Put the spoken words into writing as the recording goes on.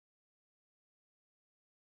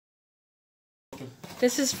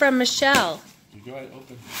This is from Michelle. You go ahead,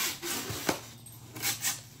 open.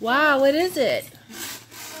 Wow, what is it?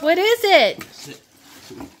 What is it? Sit.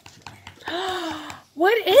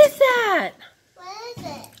 What is that? What is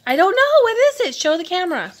it? I don't know. What is it? Show the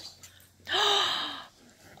camera.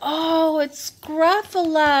 Oh, it's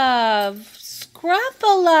Scruff-a-Love.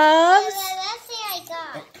 Scruff-a-Loves. Let's see I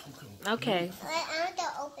got. Okay. I want to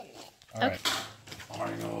open it. All right.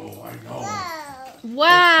 I know. Whoa.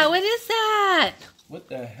 Wow, what is that? What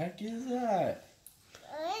the heck is that?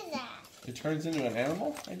 What is that? It turns into an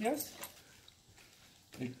animal, I guess.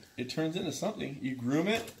 It turns into something. You groom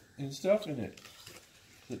it and stuff in it.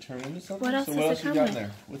 Does it turn into something? What else so does what it else you come got with? in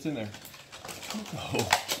there? What's in there? Oh.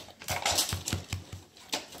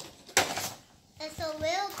 It's a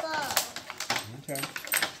little bow. Okay.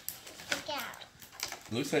 Look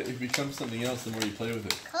out. Looks like it becomes something else the more you play with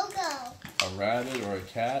it. Coco. A rabbit or a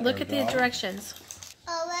cat. Look or at a the dog. directions.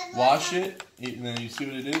 Oh, let's Wash it, and then you see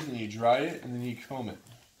what it is, and you dry it, and then you comb it.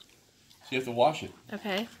 So you have to wash it.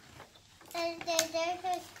 Okay. And there's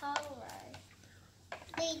his color.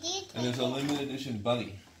 They did take And there's a limited edition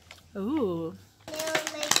bunny. Ooh. They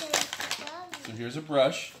were making flowers. So here's a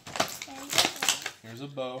brush. There's Here's a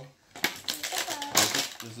bow. a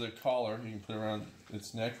There's a collar you can put around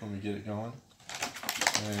its neck when we get it going.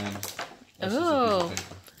 And that's just a piece Ooh. of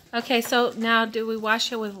paper. Okay, so now do we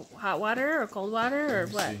wash it with hot water or cold water or Let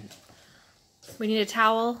me what? see. We need a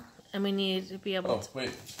towel and we need to be able Oh, to...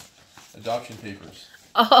 wait. Adoption papers.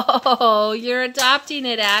 Oh, you're adopting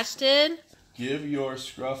it, Ashton. Give your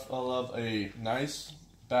Scruff-a-Love a nice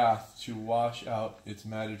bath to wash out its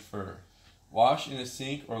matted fur. Wash in a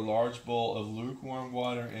sink or large bowl of lukewarm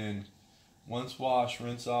water and once washed,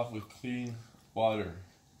 rinse off with clean water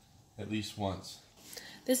at least once.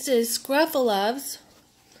 This is Scruff-a-Loves.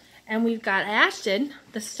 And we've got Ashton,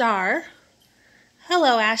 the star.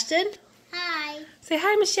 Hello, Ashton. Hi. Say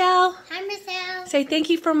hi, Michelle. Hi, Michelle. Say thank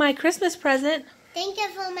you for my Christmas present. Thank you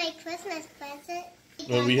for my Christmas present.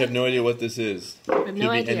 Well, we have no idea what this is. I have Could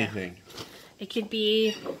no be idea. anything. It could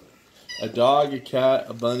be... A dog, a cat,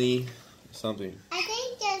 a bunny, something. I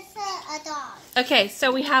think it's a dog. Okay,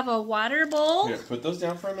 so we have a water bowl. Here, put those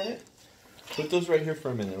down for a minute. Put those right here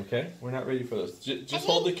for a minute, okay? We're not ready for those. Just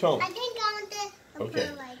hold the comb. I think I want to Okay.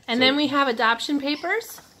 put like And then we have adoption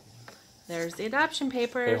papers. There's the adoption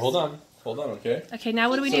papers. Okay, hold on. Hold on, okay? Okay, now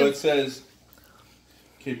what do we So do? it says,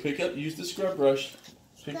 okay, use the scrub brush.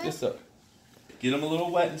 Pick this up. Get them a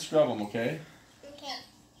little wet and scrub them, okay? Okay.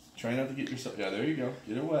 Try not to get yourself, yeah, there you go.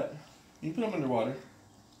 Get it wet. You can put them underwater.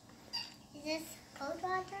 Is this cold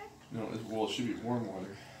water? No, well, it should be warm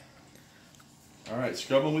water. All right,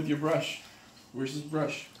 scrub them with your brush. Where's this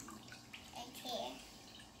brush? Okay.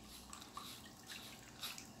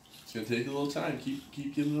 It's gonna take a little time.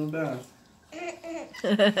 Keep giving them a bath.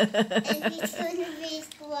 And he's going to be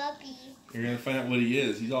scrubby. You're gonna find out what he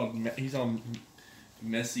is. He's all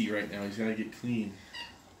messy right now. He's gotta get clean.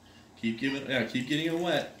 Keep getting him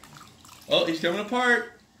wet. Oh, he's coming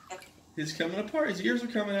apart. He's coming apart. His ears are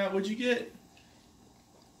coming out. What'd you get?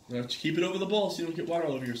 Now, keep it over the bowl so you don't get water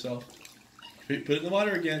all over yourself. Put it in the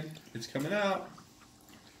water again. It's coming out.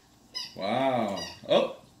 Wow.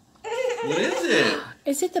 Oh, what is it?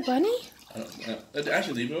 Is it the bunny?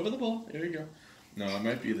 Actually, leave it over the bowl. There you go. No, it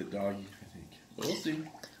might be the doggy, I think. But we'll see.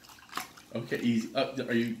 Okay, easy.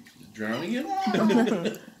 Are you drowning him?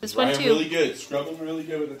 This one Ryan, too. really good. Scrub him really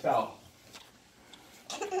good with a towel.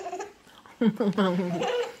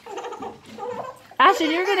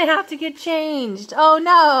 Ashton, you're going to have to get changed. Oh,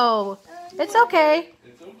 no. It's okay.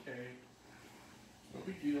 It's okay. No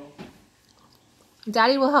big deal.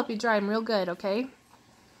 Daddy will help you dry him real good, okay?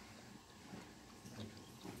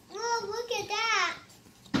 Whoa, look at that.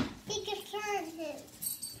 He can turn him.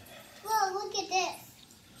 Whoa, look at this.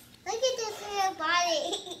 Look at this little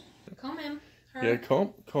body. Comb him. Yeah,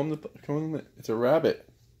 comb the. It's a rabbit.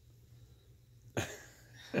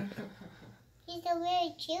 He's a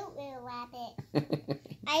really cute little rabbit.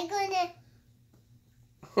 I'm gonna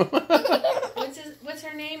What's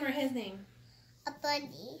her name or his name? a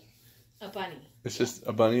bunny. A bunny. It's just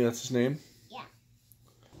a bunny. That's his name. Yeah.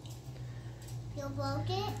 You broke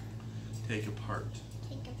it, Take apart.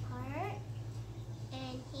 take apart,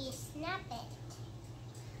 and he snap it.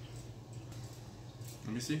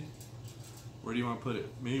 Let me see. Where do you want to put it?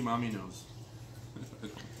 Maybe mommy knows.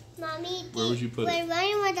 Mommy, Where would you put it? We're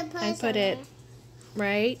running with the puzzle. I put it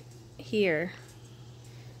right here.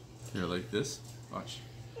 Here, like this. Watch.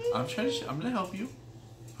 I'm gonna help you.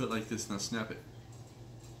 Put it like this. Now snap it.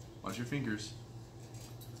 Watch your fingers.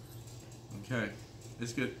 Okay,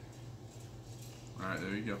 it's good. All right,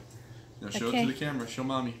 there you go. Now show it Okay. to the camera. Show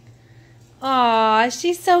mommy. Aw,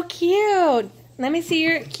 she's so cute. Let me see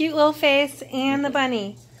your cute little face and the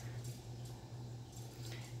bunny.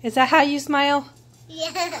 Is that how you smile?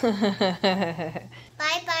 Yeah.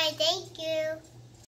 Bye-bye. Thank you.